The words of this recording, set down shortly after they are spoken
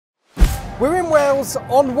We're in Wales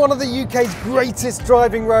on one of the UK's greatest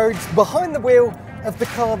driving roads, behind the wheel of the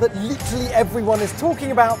car that literally everyone is talking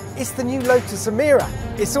about. It's the new Lotus Emira.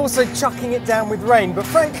 It's also chucking it down with rain, but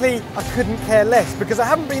frankly, I couldn't care less because I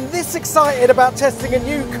haven't been this excited about testing a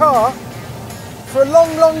new car for a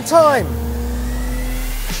long, long time.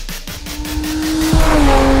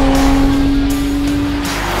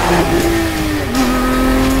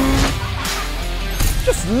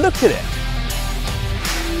 Just look at it.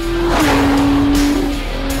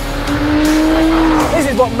 This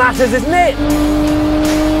is what matters, isn't it?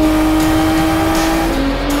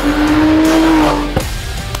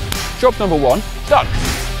 Job number one, done.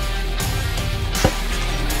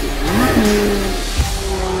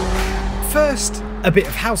 First, a bit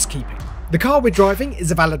of housekeeping. The car we're driving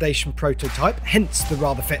is a validation prototype, hence the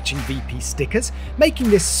rather fetching VP stickers, making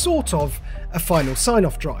this sort of a final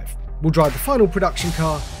sign-off drive. We'll drive the final production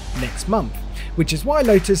car next month, which is why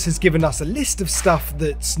Lotus has given us a list of stuff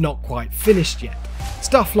that's not quite finished yet.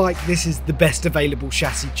 Stuff like this is the best available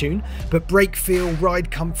chassis tune, but brake feel, ride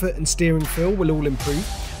comfort and steering feel will all improve.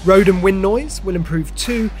 Road and wind noise will improve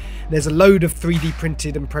too. There's a load of 3D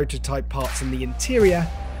printed and prototype parts in the interior,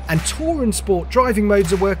 and Tour and Sport driving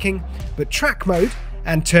modes are working, but track mode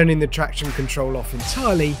and turning the traction control off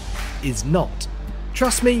entirely is not.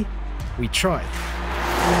 Trust me, we tried.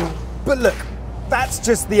 But look, that's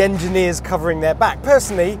just the engineers covering their back.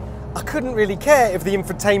 Personally, I couldn't really care if the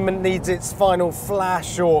infotainment needs its final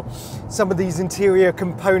flash or some of these interior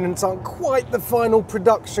components aren't quite the final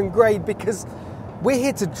production grade, because we're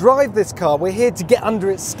here to drive this car. We're here to get under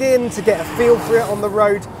its skin, to get a feel for it on the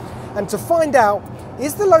road, and to find out,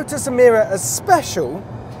 is the Lotus Emira as special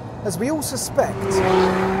as we all suspect?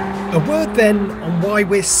 A word then on why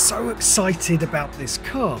we're so excited about this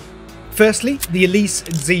car. Firstly, the Elise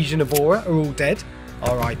and Xesion Evora are all dead,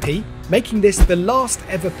 RIP, making this the last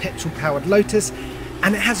ever petrol-powered Lotus,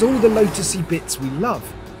 and it has all the Lotusy bits we love,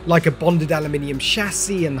 like a bonded aluminium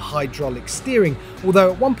chassis and hydraulic steering,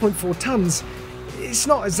 although at 1.4 tonnes, it's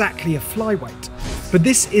not exactly a flyweight. But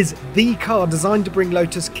this is the car designed to bring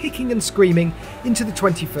Lotus kicking and screaming into the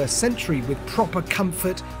 21st century with proper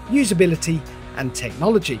comfort, usability and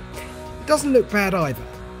technology. It doesn't look bad either.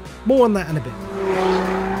 More on that in a bit.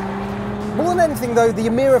 More than anything though, the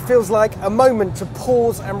Emira feels like a moment to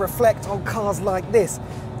pause and reflect on cars like this.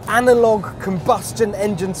 Analog combustion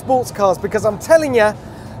engine sports cars, because I'm telling you,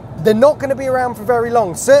 they're not going to be around for very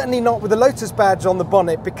long. Certainly not with a Lotus badge on the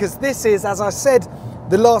bonnet, because this is, as I said,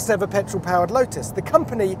 the last ever petrol-powered Lotus. The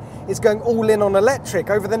company is going all in on electric.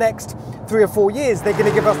 Over the next 3 or 4 years, they're going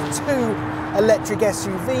to give us 2 electric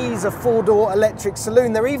SUVs, a 4-door electric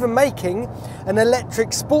saloon. They're even making an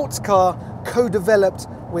electric sports car co-developed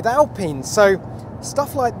with Alpine. So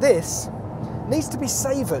stuff like this needs to be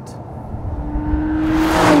savoured.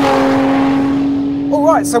 All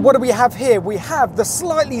right, so what do we have here? We have the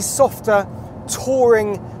slightly softer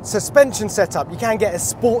touring suspension setup. You can get a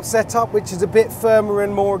sport setup, which is a bit firmer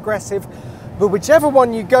and more aggressive, but whichever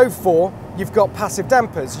one you go for, you've got passive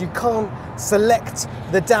dampers. You can't select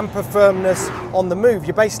the damper firmness on the move.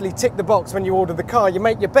 You basically tick the box when you order the car, you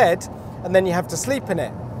make your bed, and then you have to sleep in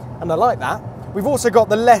it. And I like that. We've also got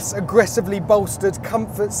the less aggressively bolstered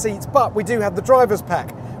comfort seats, but we do have the driver's pack,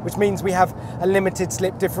 which means we have a limited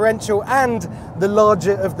slip differential and the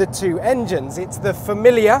larger of the 2 engines. It's the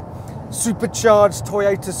familiar supercharged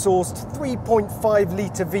Toyota-sourced 3.5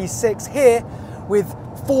 litre V6 here with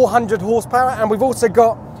 400 horsepower, and we've also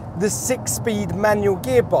got the 6-speed manual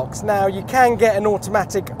gearbox. Now, you can get an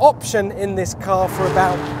automatic option in this car for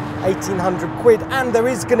about 1,800 quid, and there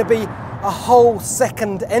is going to be a whole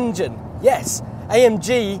second engine. Yes,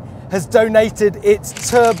 AMG has donated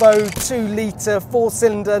its turbo 2-litre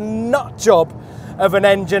 4-cylinder nut job of an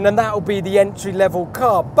engine, and that will be the entry-level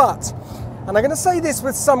car. But, and I'm going to say this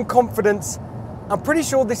with some confidence, I'm pretty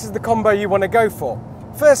sure this is the combo you want to go for.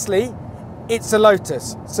 Firstly, it's a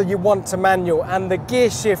Lotus, so you want a manual, and the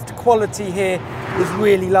gear shift quality here is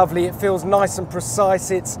really lovely. It feels nice and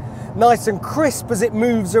precise, it's nice and crisp as it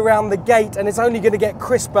moves around the gate, and it's only going to get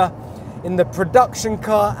crisper in the production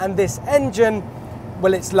car. And this engine,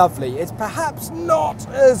 well, it's lovely. It's perhaps not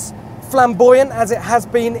as flamboyant as it has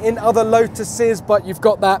been in other Lotuses, but you've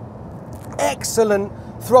got that excellent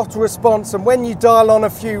throttle response, and when you dial on a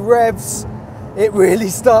few revs, it really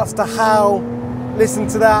starts to howl. Listen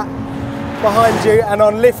to that behind you, and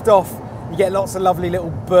on liftoff, you get lots of lovely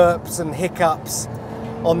little burps and hiccups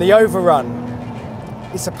on the overrun.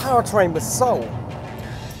 It's a powertrain with soul.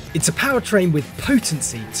 It's a powertrain with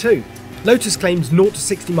potency too. Lotus claims 0 to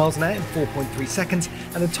 60 miles an hour in 4.3 seconds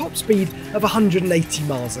and a top speed of 180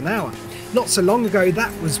 miles an hour. Not so long ago,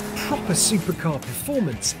 that was proper supercar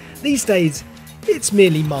performance. These days, it's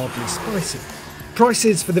merely mildly spicy.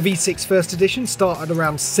 Prices for the V6 First Edition start at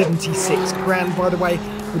around 76 grand, by the way,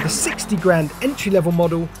 with the 60 grand entry-level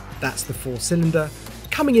model, that's the 4-cylinder,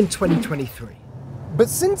 coming in 2023. But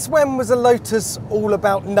since when was a Lotus all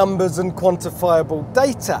about numbers and quantifiable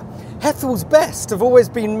data? Hethel's best have always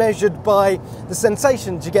been measured by the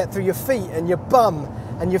sensations you get through your feet and your bum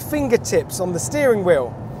and your fingertips on the steering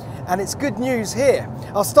wheel. And it's good news here.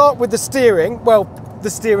 I'll start with the steering, well, the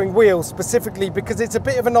steering wheel specifically, because it's a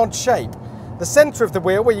bit of an odd shape. The centre of the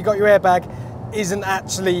wheel, where you got your airbag, isn't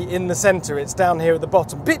actually in the centre, it's down here at the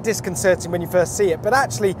bottom. Bit disconcerting when you first see it, but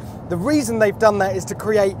actually the reason they've done that is to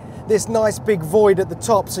create this nice big void at the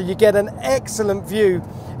top, so you get an excellent view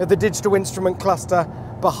of the digital instrument cluster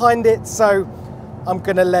behind it, so I'm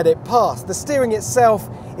going to let it pass. The steering itself,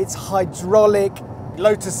 it's hydraulic.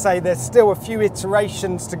 Lotus say there's still a few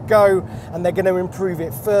iterations to go and they're going to improve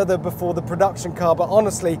it further before the production car, but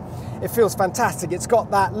honestly it feels fantastic. It's got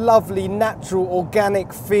that lovely natural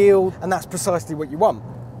organic feel, and that's precisely what you want.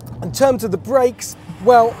 In terms of the brakes,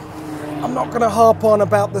 well, I'm not going to harp on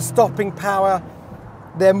about the stopping power.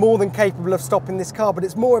 They're more than capable of stopping this car, but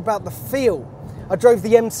it's more about the feel. I drove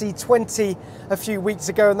the MC20 a few weeks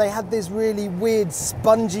ago and they had this really weird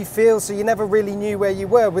spongy feel, so you never really knew where you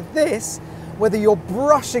were. With this, whether you're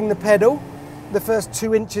brushing the pedal, the first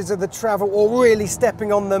 2 inches of the travel, or really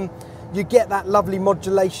stepping on them, you get that lovely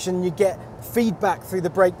modulation, you get feedback through the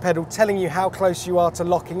brake pedal telling you how close you are to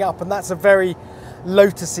locking up, and that's a very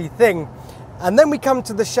Lotusy thing. And then we come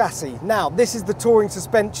to the chassis. Now, this is the touring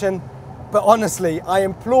suspension, but honestly, I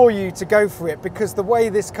implore you to go for it, because the way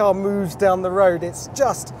this car moves down the road, it's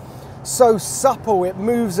just so supple. It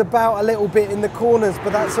moves about a little bit in the corners,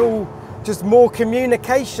 but that's all just more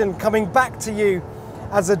communication coming back to you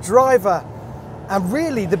as a driver. And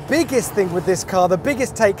really the biggest thing with this car, the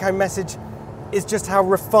biggest take-home message, is just how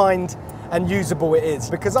refined and usable it is,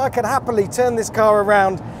 because I could happily turn this car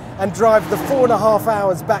around and drive the 4.5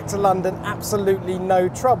 hours back to London, absolutely no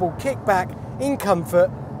trouble, kick back in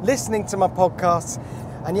comfort, listening to my podcasts.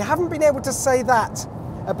 And you haven't been able to say that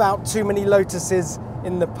about too many Lotuses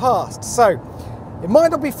in the past. So it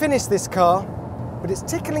might not be finished, this car, but it's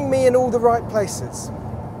tickling me in all the right places.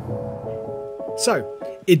 So,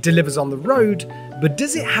 it delivers on the road, but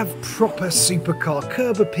does it have proper supercar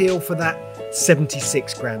curb appeal for that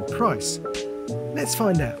 76 grand price? Let's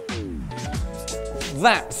find out.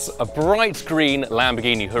 That's a bright green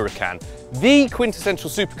Lamborghini Huracan, the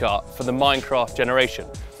quintessential supercar for the Minecraft generation.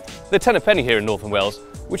 They're 10 a penny here in Northern Wales,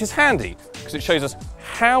 which is handy because it shows us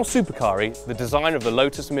how supercar-y the design of the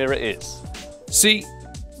Lotus Emira is. See,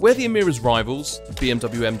 where the Emira's rivals, the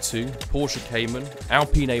BMW M2, Porsche Cayman,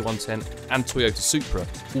 Alpine A110 and Toyota Supra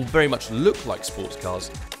all very much look like sports cars,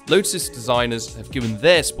 Lotus designers have given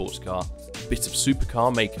their sports car a bit of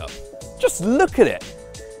supercar makeup. Just look at it!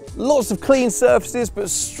 Lots of clean surfaces, but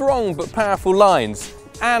strong but powerful lines.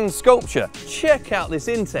 And sculpture. Check out this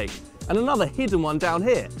intake. And another hidden one down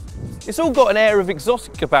here. It's all got an air of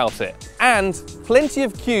exotic about it. And plenty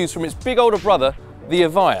of cues from its big older brother, the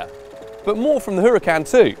Evija. But more from the Huracan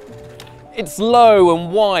too. It's low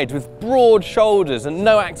and wide with broad shoulders and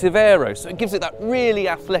no active aero, so it gives it that really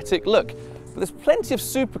athletic look. But there's plenty of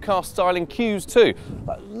supercar styling cues too,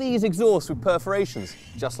 like these exhausts with perforations,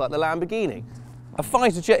 just like the Lamborghini. A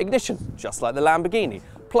fighter jet ignition, just like the Lamborghini.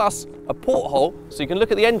 Plus a porthole so you can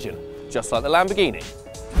look at the engine, just like the Lamborghini.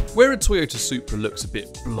 Where a Toyota Supra looks a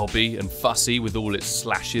bit blobby and fussy with all its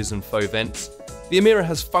slashes and faux vents, the Emira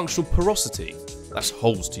has functional porosity, that's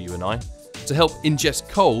holes to you and I, to help ingest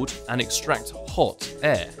cold and extract hot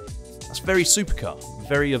air. That's very supercar,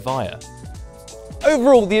 very Evija.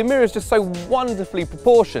 Overall, the Emira is just so wonderfully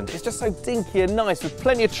proportioned. It's just so dinky and nice, with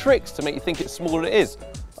plenty of tricks to make you think it's smaller than it is.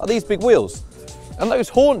 Like these big wheels. And those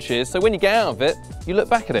haunches, so when you get out of it, you look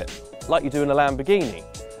back at it, like you do in a Lamborghini.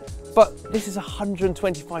 But this is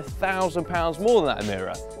 £125,000 more than that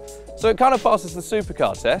Emira. So it kind of passes the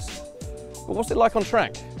supercar test. But what's it like on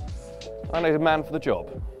track? I know the man for the job.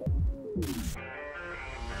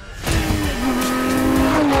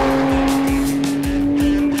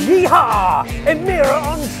 Yeehaw! Emira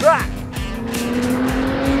on track!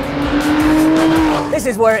 This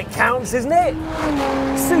is where it counts, isn't it?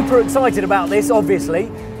 Super excited about this, obviously,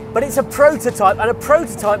 but it's a prototype, and a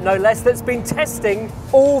prototype no less, that's been testing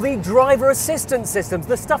all the driver assistance systems,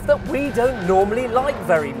 the stuff that we don't normally like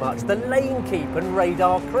very much, the lane keep and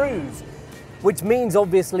radar cruise, which means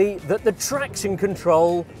obviously that the traction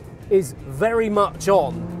control is very much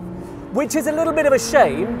on, which is a little bit of a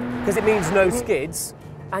shame because it means no skids,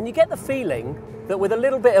 and you get the feeling that with a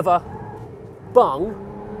little bit of a bung,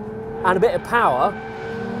 and a bit of power,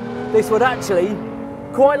 this would actually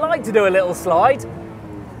quite like to do a little slide.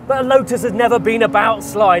 But a Lotus has never been about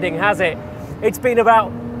sliding, has it? It's been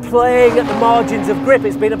about playing at the margins of grip.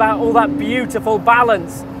 It's been about all that beautiful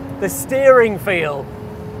balance, the steering feel.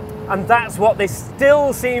 And that's what this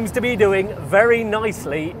still seems to be doing very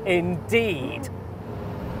nicely indeed.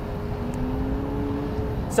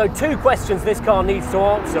 So 2 questions this car needs to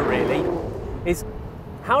answer really is,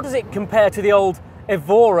 how does it compare to the old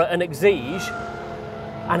Evora and Exige?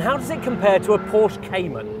 And how does it compare to a Porsche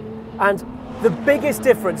Cayman? And the biggest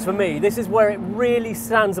difference for me, this is where it really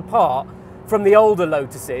stands apart from the older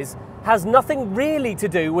Lotuses, has nothing really to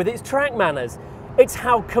do with its track manners. It's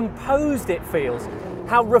how composed it feels,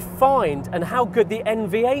 how refined and how good the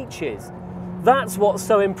NVH is. That's what's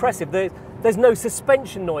so impressive. There's no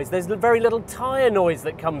suspension noise, there's very little tyre noise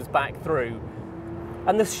that comes back through.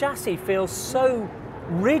 And the chassis feels so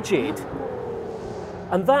rigid.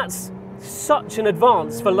 And that's such an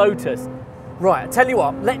advance for Lotus. Right, I tell you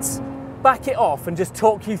what, let's back it off and just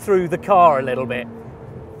talk you through the car a little bit.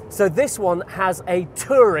 So this one has a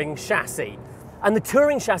touring chassis. And the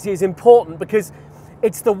touring chassis is important because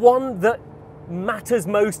it's the one that matters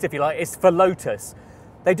most, if you like, is for Lotus.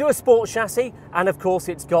 They do a sports chassis, and of course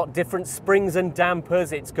it's got different springs and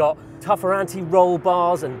dampers, it's got tougher anti-roll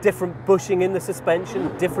bars and different bushing in the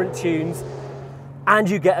suspension, different tunes, and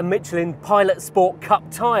you get a Michelin Pilot Sport Cup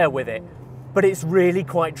tyre with it. But it's really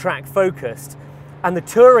quite track focused. And the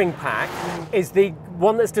touring pack is the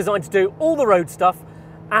one that's designed to do all the road stuff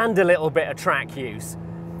and a little bit of track use.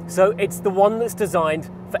 So it's the one that's designed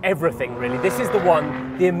for everything really. This is the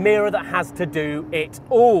one, the Emira, that has to do it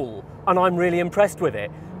all. And I'm really impressed with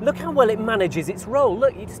it. Look how well it manages its roll.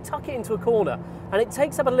 Look, you just tuck it into a corner and it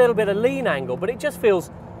takes up a little bit of lean angle, but it just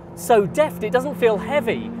feels so deft. It doesn't feel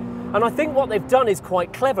heavy. And I think what they've done is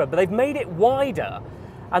quite clever, but they've made it wider,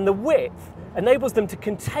 and the width enables them to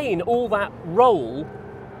contain all that roll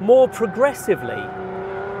more progressively.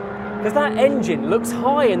 Because that engine looks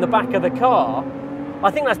high in the back of the car.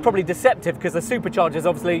 I think that's probably deceptive because the supercharger is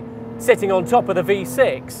obviously sitting on top of the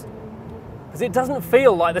V6. Because it doesn't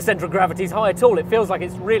feel like the centre of gravity is high at all. It feels like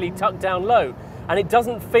it's really tucked down low. And it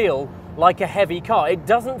doesn't feel like a heavy car. It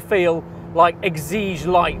doesn't feel like Exige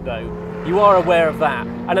Light though. You are aware of that.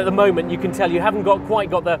 And at the moment you can tell you haven't quite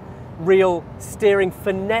got the real steering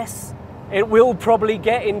finesse it will probably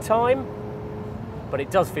get in time. But it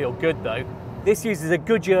does feel good though. This uses a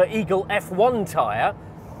Goodyear Eagle F1 tyre,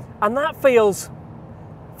 and that feels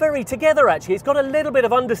very together actually. It's got a little bit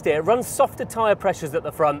of understeer. It runs softer tyre pressures at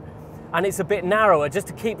the front, and it's a bit narrower just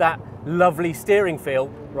to keep that lovely steering feel.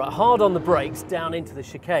 Right, hard on the brakes down into the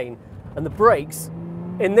chicane. And the brakes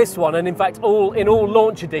in this one, and in fact in all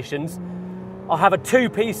launch editions, I'll have a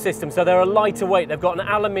 2-piece system, so they're a lighter weight. They've got an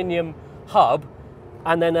aluminium hub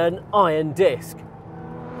and then an iron disc.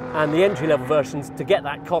 And the entry-level versions, to get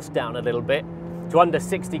that cost down a little bit, to under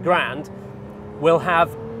 60 grand, will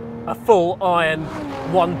have a full iron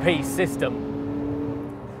 1-piece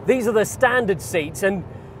system. These are the standard seats, and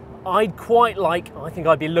I'd quite like, I think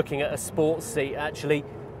I'd be looking at a sports seat actually.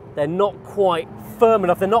 They're not quite firm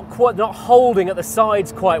enough, they're not holding at the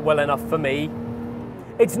sides quite well enough for me.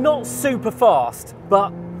 It's not super fast,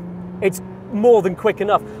 but it's more than quick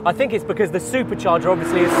enough. I think it's because the supercharger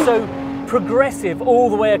obviously is so progressive all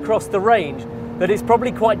the way across the range that it's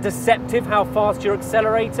probably quite deceptive how fast you're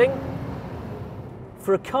accelerating.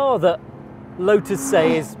 For a car that Lotus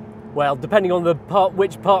say is, well, depending on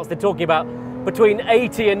which parts they're talking about, between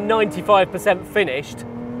 80 and 95% finished,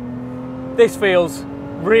 this feels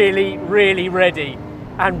really, really ready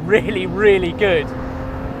and really, really good.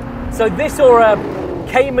 So this or a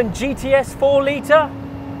Cayman GTS 4 litre?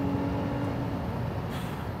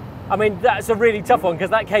 I mean, that's a really tough one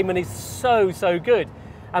because that Cayman is so, so good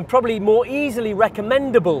and probably more easily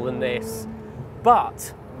recommendable than this.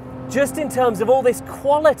 But just in terms of all this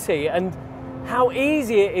quality and how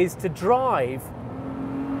easy it is to drive,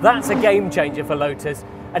 that's a game changer for Lotus,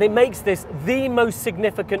 and it makes this the most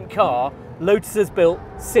significant car Lotus has built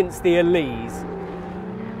since the Elise.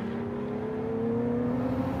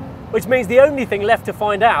 Which means the only thing left to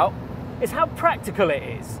find out is how practical it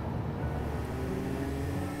is.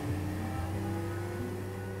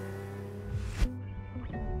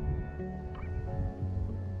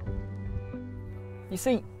 You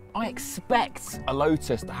see, I expect a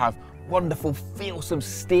Lotus to have wonderful, feelsome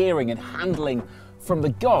steering and handling from the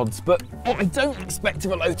gods, but what I don't expect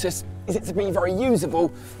of a Lotus is it to be very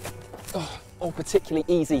usable or particularly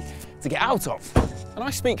easy to get out of. And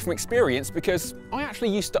I speak from experience because I actually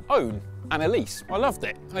used to own an Elise. I loved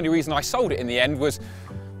it. The only reason I sold it in the end was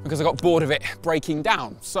because I got bored of it breaking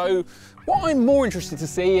down. So what I'm more interested to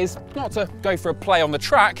see is not to go for a play on the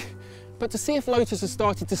track, but to see if Lotus has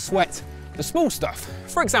started to sweat the small stuff.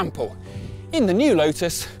 For example, in the new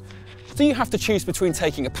Lotus, do you have to choose between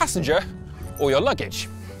taking a passenger or your luggage?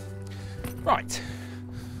 Right,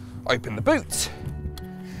 open the boot,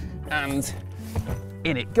 and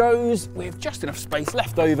in it goes with just enough space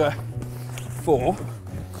left over for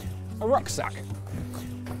a rucksack.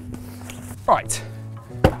 Right,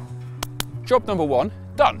 job number 1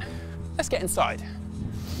 done. Let's get inside.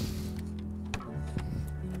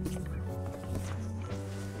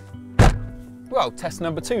 Well, test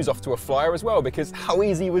number 2's off to a flyer as well, because how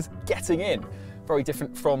easy was getting in? Very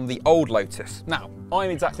different from the old Lotus. Now, I'm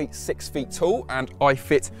exactly 6 feet tall and I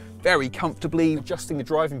fit very comfortably. Adjusting the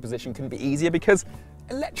driving position can be easier because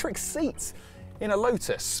electric seats in a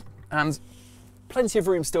Lotus, and plenty of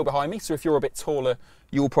room still behind me, so if you're a bit taller,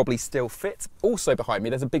 you'll probably still fit. Also behind me,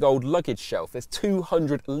 there's a big old luggage shelf. There's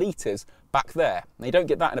 200 litres back there. Now, you don't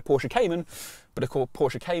get that in a Porsche Cayman, but of course,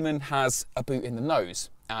 Porsche Cayman has a boot in the nose,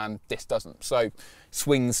 and this doesn't. So,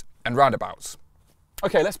 swings and roundabouts.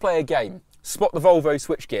 Okay, let's play a game. Spot the Volvo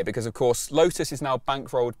switchgear, because of course, Lotus is now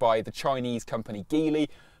bankrolled by the Chinese company Geely,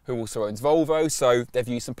 who also owns Volvo, so they've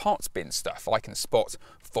used some parts bin stuff. I can spot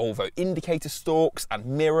Volvo indicator stalks and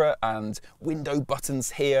mirror and window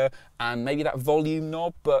buttons here, and maybe that volume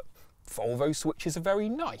knob, but Volvo switches are very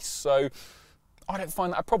nice, so I don't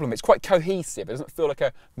find that a problem. It's quite cohesive. It doesn't feel like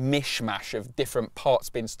a mishmash of different parts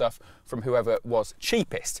bin stuff from whoever was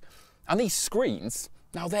cheapest. And these screens,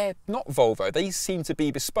 now they're not Volvo, these seem to be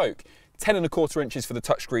bespoke. 10¼ inches for the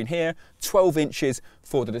touchscreen here, 12 inches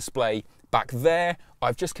for the display back there.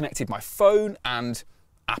 I've just connected my phone and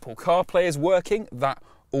Apple CarPlay is working. That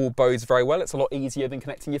all bodes very well. It's a lot easier than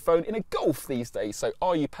connecting your phone in a Golf these days. So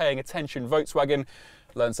are you paying attention, Volkswagen?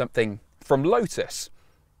 Learn something from Lotus.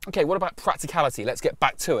 Okay, what about practicality? Let's get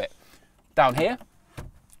back to it. Down here,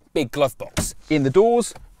 big glove box. In the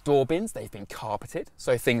doors, door bins, they've been carpeted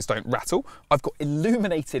so things don't rattle. I've got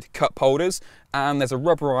illuminated cup holders, and there's a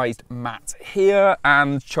rubberized mat here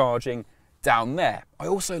and charging down there. I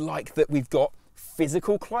also like that we've got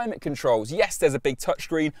physical climate controls. Yes, there's a big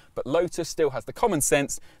touchscreen, but Lotus still has the common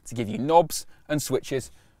sense to give you knobs and switches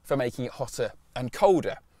for making it hotter and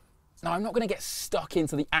colder. Now, I'm not going to get stuck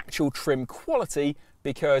into the actual trim quality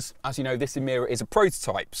because, as you know, this Emira is a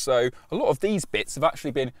prototype, so a lot of these bits have actually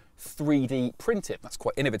been 3D printed. That's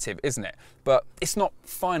quite innovative, isn't it? But it's not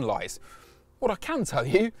finalised. What I can tell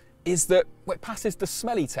you is that it passes the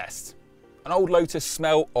smelly test. An old Lotus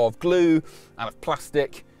smell of glue and of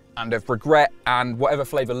plastic and of regret and whatever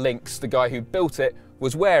flavour Lynx the guy who built it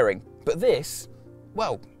was wearing. But this,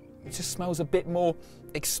 well, it just smells a bit more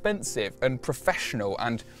expensive and professional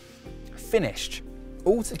and finished.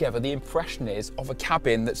 Altogether, the impression is of a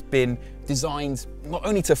cabin that's been designed not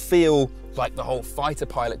only to feel like the whole fighter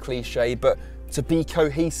pilot cliche, but to be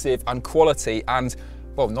cohesive and quality and,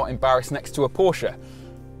 well, not embarrassed next to a Porsche.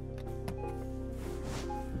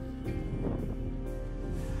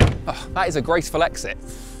 Oh, that is a graceful exit.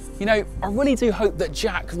 You know, I really do hope that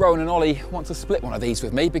Jack, Rowan and Ollie want to split one of these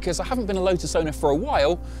with me, because I haven't been a Lotus owner for a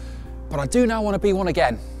while, but I do now want to be one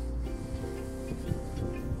again.